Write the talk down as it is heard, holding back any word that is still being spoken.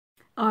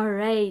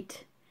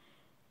right.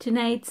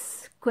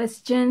 Tonight's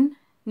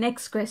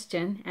next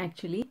question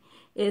actually,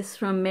 is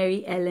from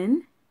Mary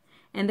Ellen.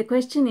 And the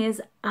question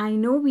is, I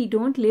know we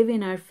don't live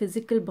in our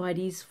physical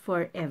bodies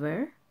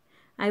forever.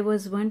 I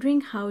was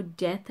wondering how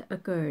death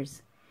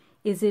occurs.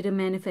 Is it a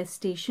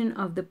manifestation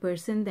of the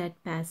person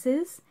that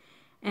passes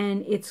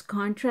and its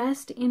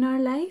contrast in our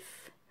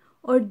life?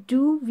 Or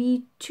do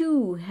we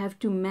too have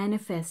to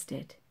manifest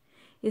it,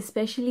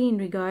 especially in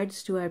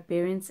regards to our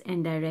parents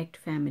and direct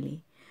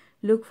family?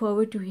 Look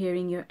forward to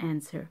hearing your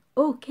answer.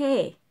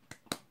 Okay.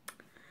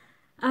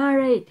 All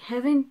right.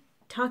 Haven't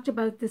talked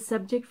about this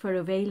subject for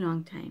a very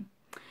long time.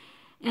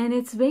 And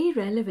it's very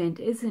relevant,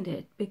 isn't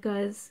it?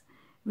 Because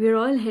we're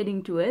all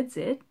heading towards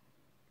it.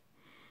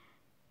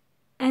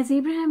 As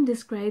Abraham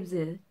describes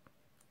it,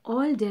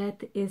 all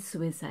death is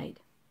suicide.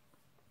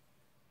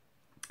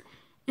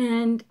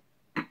 And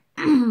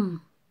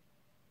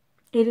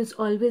it is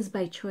always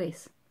by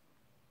choice.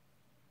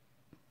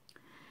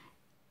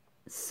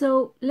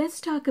 So let's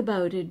talk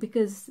about it,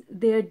 because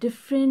there are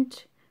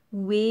different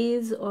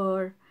ways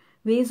of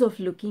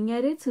looking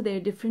at it. So there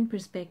are different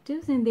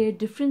perspectives, and there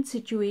are different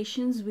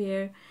situations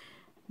where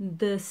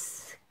the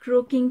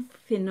croaking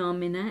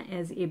phenomena,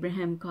 as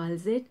Abraham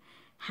calls it,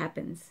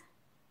 happens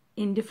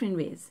in different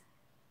ways.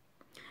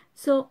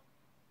 So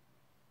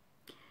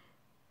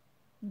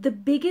the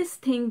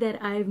biggest thing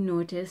that I've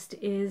noticed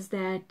is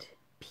that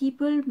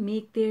people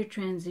make their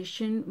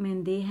transition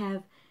when they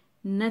have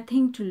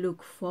nothing to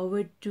look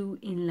forward to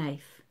in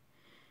life.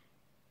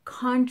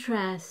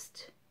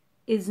 Contrast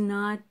is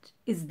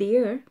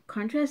there,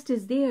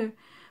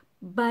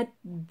 but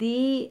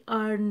they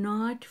are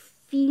not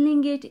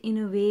feeling it in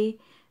a way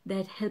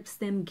that helps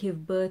them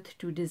give birth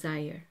to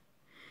desire.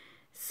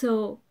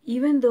 So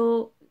even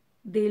though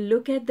they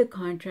look at the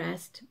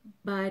contrast,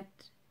 but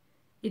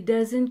it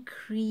doesn't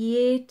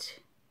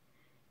create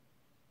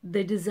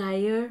the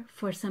desire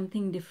for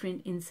something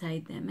different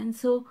inside them. And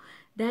so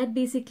that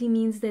basically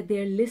means that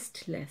they're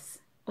listless,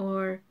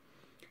 or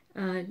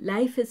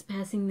life is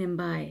passing them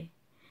by.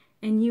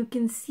 And you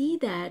can see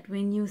that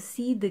when you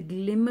see the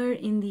glimmer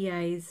in the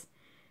eyes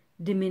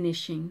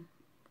diminishing.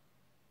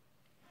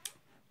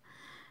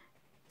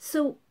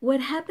 So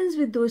what happens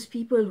with those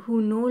people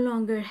who no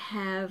longer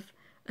have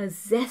a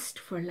zest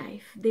for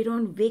life, they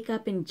don't wake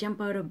up and jump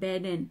out of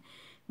bed and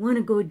want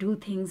to go do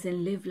things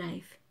and live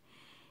life,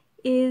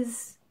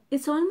 is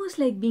it's almost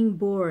like being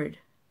bored.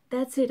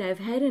 That's it, I've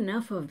had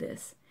enough of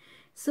this.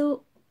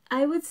 So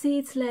I would say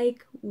it's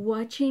like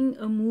watching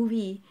a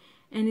movie,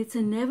 and it's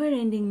a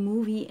never-ending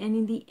movie, and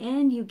in the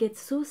end you get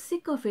so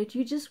sick of it,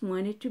 you just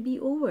want it to be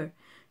over.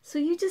 So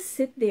you just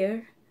sit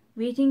there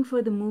waiting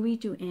for the movie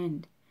to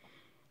end.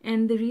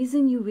 And the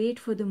reason you wait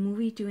for the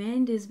movie to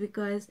end is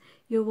because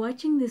you're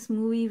watching this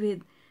movie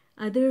with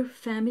other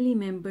family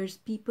members,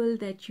 people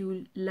that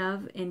you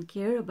love and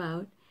care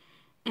about,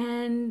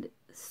 and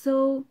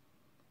so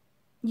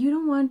you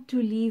don't want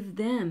to leave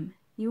them.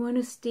 You want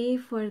to stay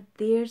for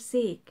their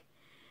sake,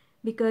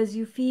 because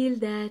you feel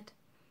that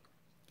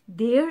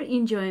their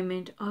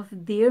enjoyment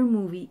of their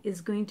movie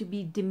is going to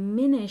be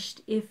diminished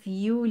if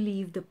you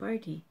leave the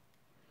party.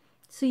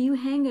 So you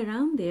hang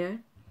around there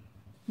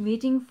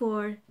waiting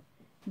for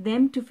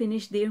them to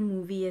finish their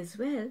movie as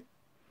well.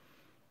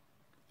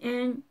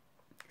 And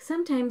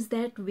sometimes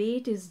that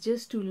wait is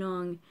just too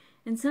long.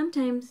 And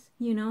sometimes,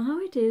 you know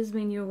how it is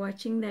when you're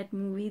watching that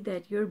movie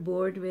that you're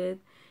bored with,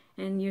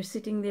 and you're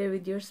sitting there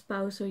with your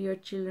spouse or your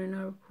children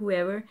or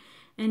whoever,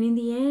 and in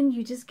the end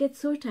you just get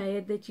so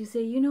tired that you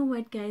say, you know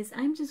what guys,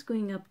 I'm just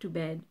going up to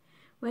bed.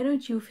 Why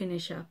don't you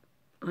finish up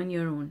on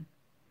your own?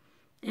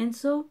 And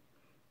so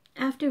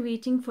after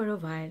waiting for a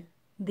while,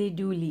 they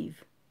do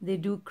leave. They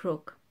do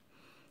croak.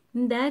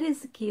 And that is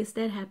the case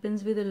that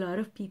happens with a lot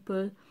of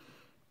people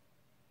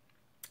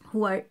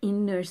who are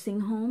in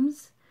nursing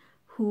homes,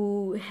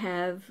 who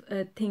have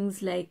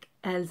things like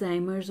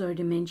Alzheimer's or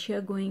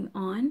dementia going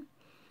on.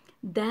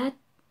 That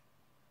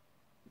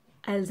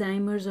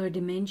Alzheimer's or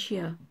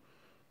dementia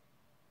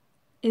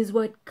is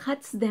what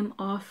cuts them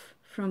off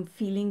from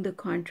feeling the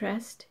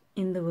contrast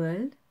in the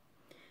world.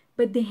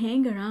 But they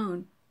hang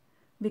around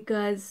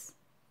because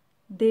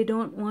they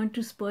don't want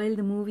to spoil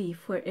the movie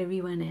for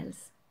everyone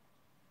else.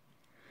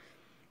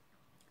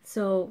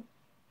 So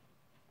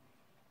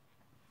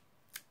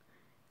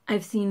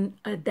I've seen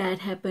that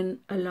happen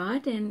a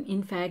lot, and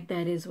in fact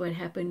that is what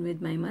happened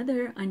with my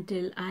mother,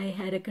 until I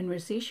had a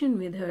conversation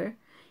with her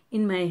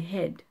in my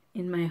head,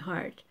 in my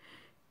heart,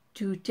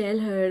 to tell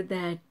her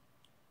that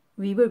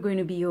we were going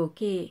to be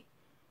okay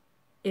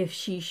if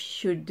she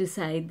should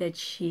decide that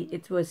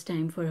it was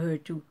time for her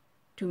to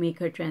make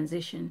her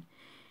transition.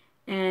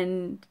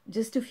 And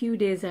just a few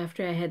days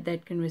after I had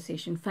that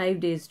conversation, 5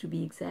 days to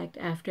be exact,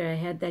 after I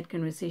had that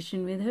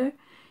conversation with her,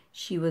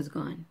 she was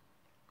gone.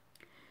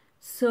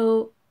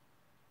 So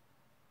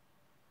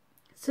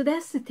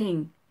that's the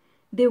thing.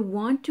 They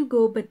want to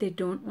go, but they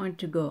don't want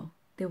to go.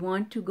 They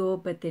want to go,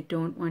 but they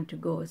don't want to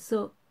go.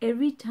 So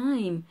every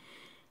time,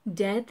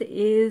 death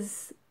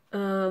is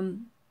a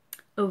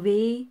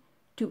way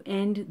to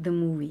end the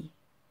movie.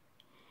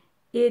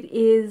 It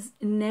is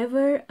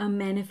never a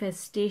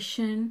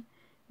manifestation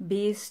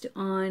based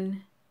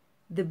on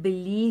the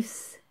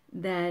beliefs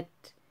that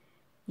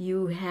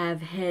you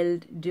have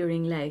held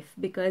during life.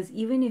 Because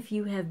even if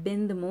you have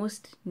been the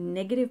most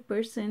negative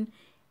person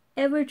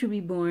ever to be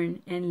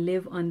born and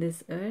live on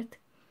this earth,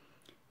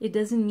 it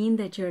doesn't mean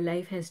that your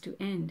life has to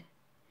end.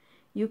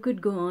 You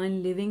could go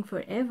on living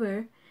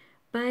forever,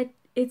 but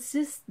it's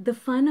just the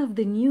fun of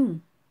the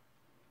new.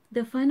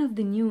 The fun of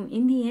the new.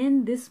 In the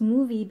end, this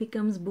movie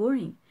becomes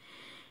boring.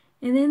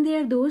 And then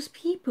there are those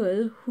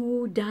people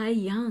who die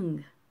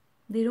young.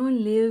 They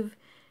don't live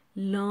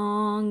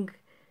long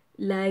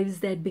lives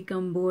that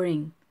become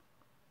boring.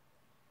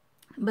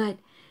 But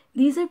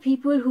these are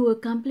people who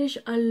accomplish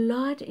a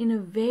lot in a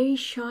very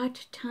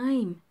short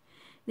time.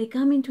 They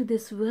come into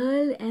this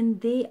world and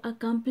they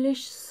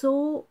accomplish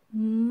so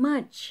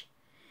much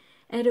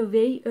at a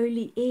very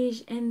early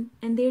age, and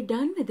they're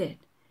done with it.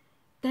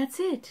 That's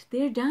it.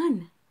 They're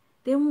done.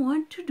 They don't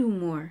want to do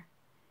more.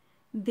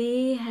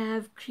 They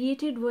have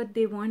created what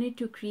they wanted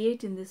to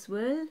create in this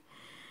world.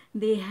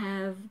 They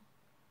have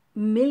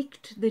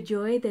milked the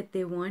joy that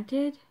they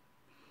wanted.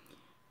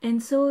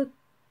 And so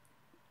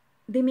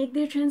they make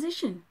their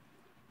transition.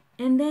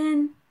 And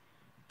then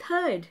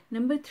third,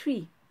 number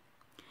 3,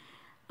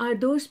 are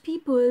those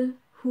people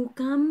who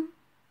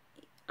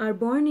are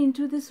born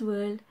into this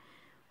world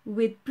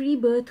with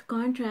pre-birth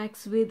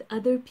contracts with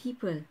other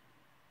people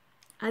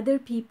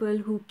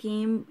who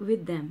came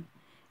with them,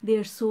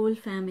 their soul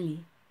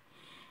family.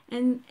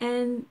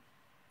 And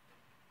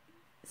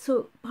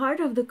so part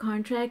of the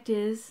contract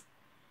is,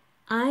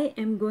 I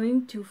am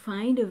going to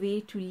find a way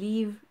to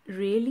leave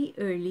really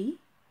early,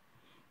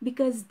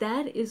 because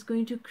that is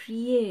going to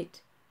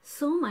create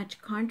so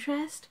much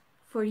contrast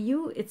for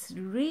you. It's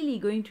really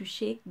going to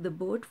shake the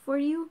boat for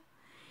you,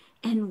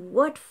 and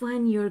what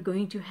fun you're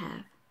going to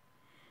have.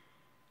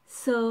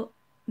 So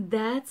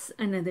that's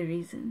another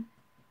reason.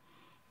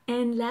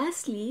 And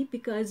lastly,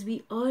 because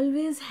we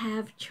always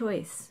have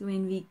choice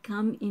when we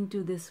come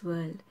into this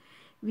world.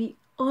 We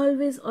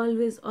always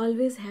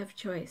have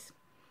choice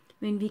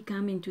when we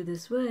come into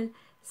this world.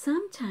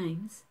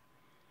 Sometimes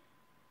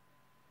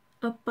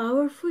a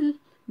powerful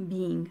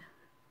being,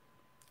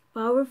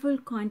 powerful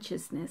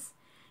consciousness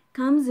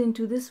comes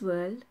into this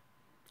world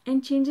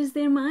and changes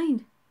their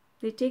mind.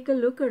 They take a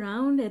look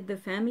around at the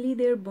family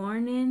they're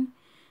born in,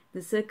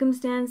 the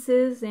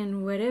circumstances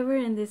and whatever,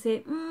 and they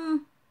say,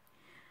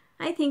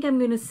 I think I'm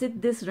going to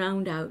sit this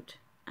round out.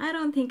 I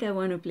don't think I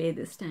want to play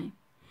this time.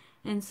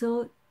 And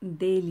so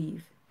they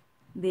leave.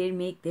 They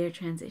make their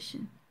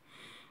transition.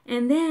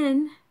 And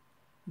then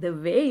the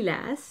very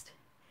last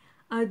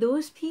are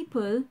those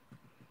people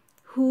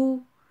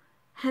who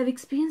have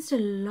experienced a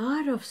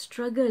lot of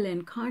struggle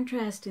and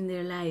contrast in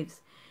their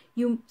lives.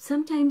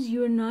 Sometimes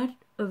you're not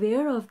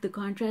aware of the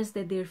contrast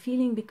that they're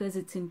feeling because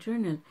it's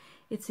internal,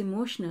 it's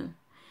emotional.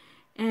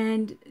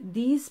 And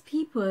these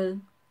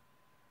people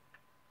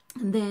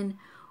then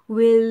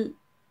will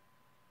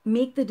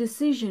make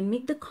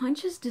the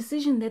conscious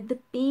decision that the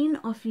pain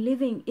of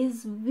living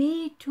is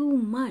way too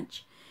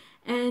much,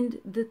 and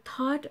the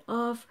thought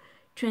of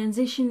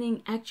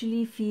transitioning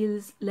actually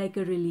feels like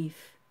a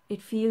relief.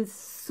 It feels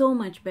so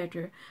much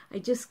better. I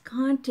just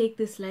can't take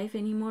this life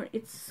anymore.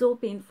 It's so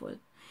painful.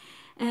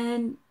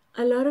 And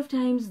a lot of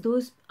times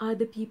those are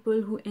the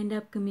people who end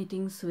up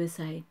committing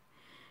suicide.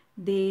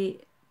 They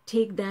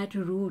take that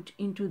route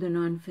into the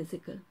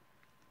non-physical.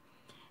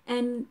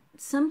 And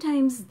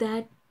sometimes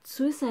that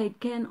suicide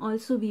can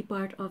also be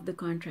part of the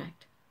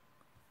contract.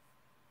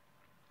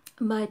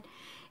 But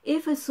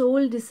if a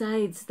soul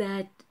decides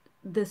that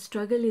the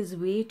struggle is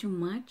way too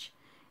much,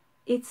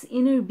 its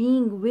inner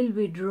being will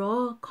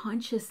withdraw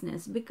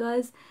consciousness,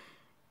 because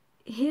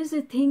here's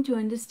the thing to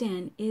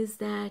understand is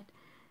that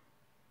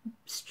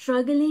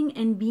struggling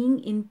and being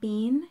in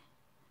pain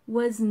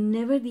was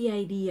never the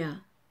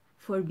idea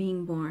for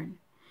being born.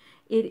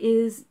 It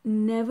is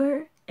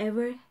never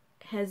ever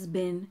has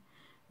been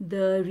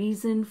the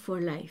reason for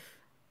life,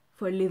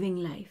 for living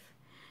life.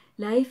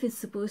 Life is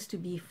supposed to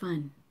be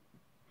fun.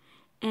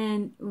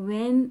 And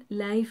when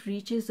life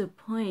reaches a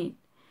point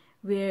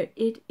where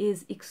it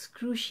is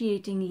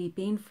excruciatingly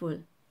painful,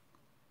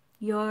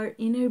 your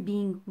inner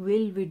being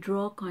will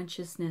withdraw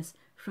consciousness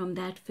from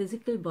that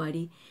physical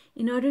body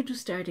in order to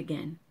start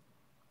again.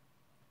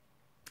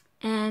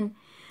 And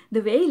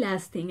the very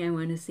last thing I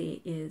want to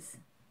say is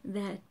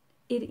that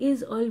it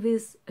is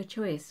always a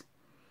choice.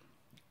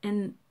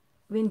 And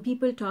when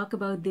people talk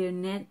about their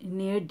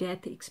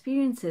near-death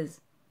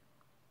experiences,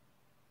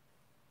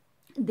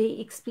 they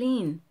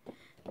explain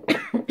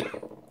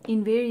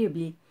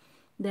invariably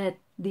that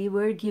they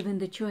were given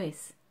the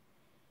choice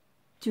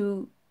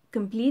to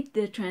complete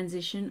the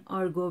transition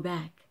or go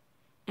back.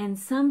 And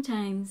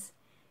sometimes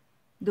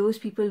those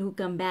people who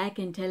come back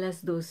and tell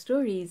us those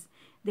stories,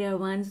 they are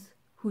ones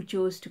who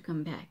chose to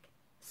come back.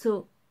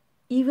 So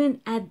even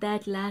at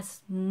that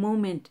last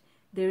moment,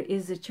 there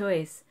is a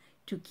choice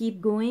to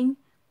keep going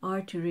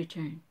or to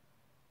return.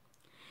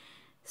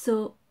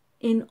 So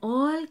in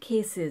all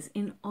cases,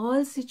 in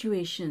all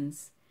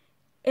situations,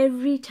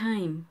 every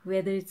time,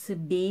 whether it's a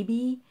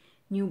baby,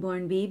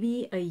 newborn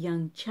baby, a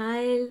young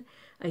child,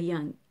 a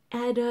young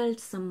adult,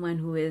 someone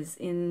who is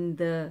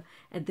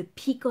at the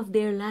peak of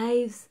their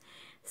lives,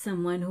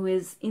 someone who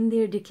is in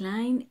their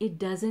decline, it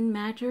doesn't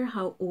matter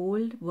how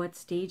old, what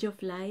stage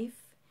of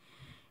life,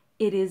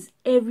 it is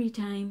every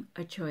time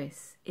a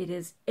choice. It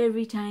is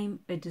every time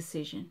a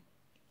decision.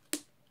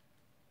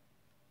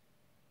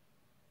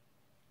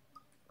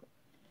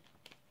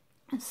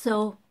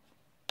 So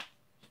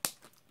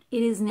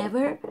it is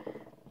never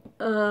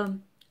a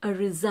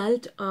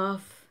result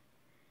of,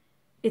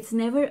 it's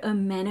never a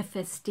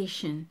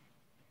manifestation.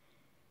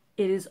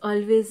 It is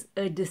always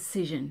a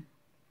decision.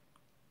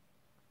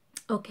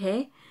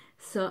 Okay,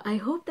 so I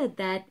hope that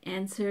that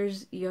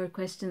answers your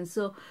question.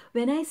 So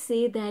when I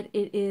say that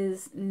it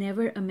is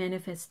never a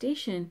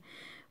manifestation,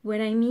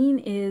 what I mean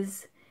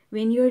is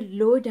when you're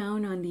low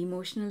down on the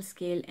emotional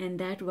scale and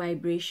that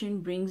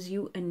vibration brings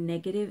you a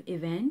negative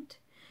event,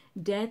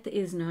 death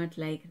is not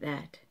like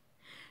that.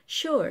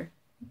 Sure,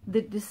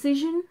 the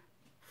decision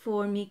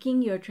for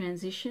making your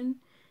transition,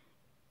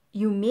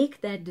 you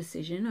make that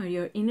decision, or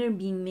your inner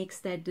being makes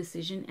that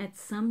decision at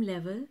some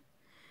level,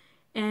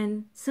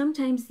 and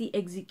sometimes the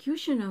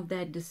execution of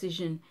that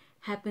decision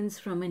happens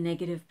from a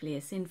negative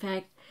place. In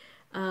fact,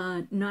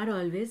 not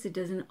always. It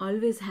doesn't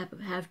always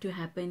have to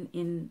happen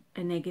in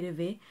a negative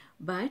way,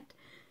 but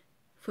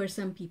for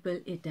some people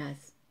it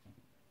does.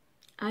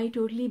 I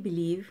totally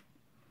believe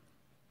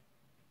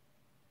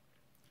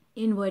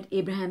in what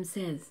Abraham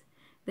says,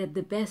 that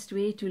the best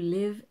way to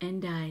live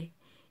and die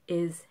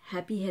is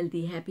happy,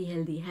 healthy, happy,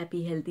 healthy,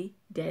 happy, healthy,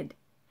 dead.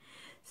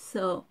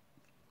 So,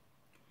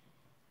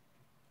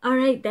 all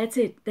right, that's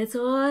it. That's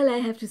all I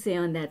have to say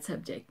on that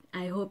subject.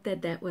 I hope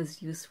that that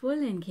was useful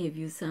and gave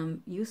you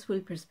some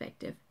useful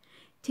perspective.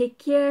 Take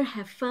care,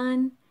 have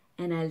fun,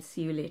 and I'll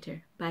see you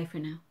later. Bye for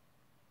now.